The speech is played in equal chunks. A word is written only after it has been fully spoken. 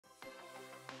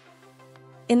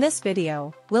In this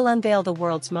video, we'll unveil the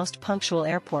world's most punctual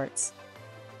airports.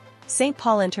 St.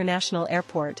 Paul International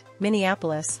Airport,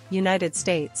 Minneapolis, United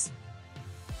States.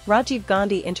 Rajiv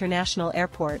Gandhi International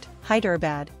Airport,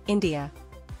 Hyderabad, India.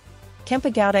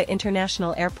 Kempegowda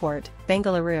International Airport,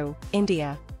 Bengaluru,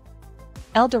 India.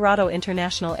 El Dorado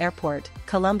International Airport,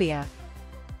 Colombia.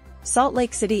 Salt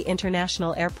Lake City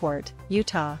International Airport,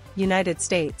 Utah, United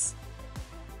States.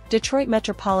 Detroit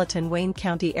Metropolitan Wayne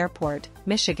County Airport,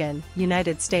 Michigan,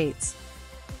 United States.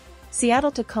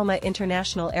 Seattle-Tacoma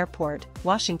International Airport,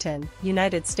 Washington,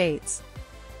 United States.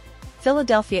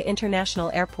 Philadelphia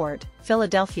International Airport,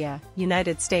 Philadelphia,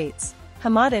 United States.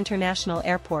 Hamad International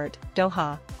Airport,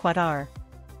 Doha, Qatar.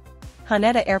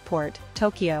 Haneda Airport,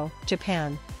 Tokyo,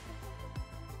 Japan.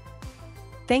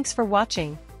 Thanks for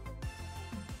watching.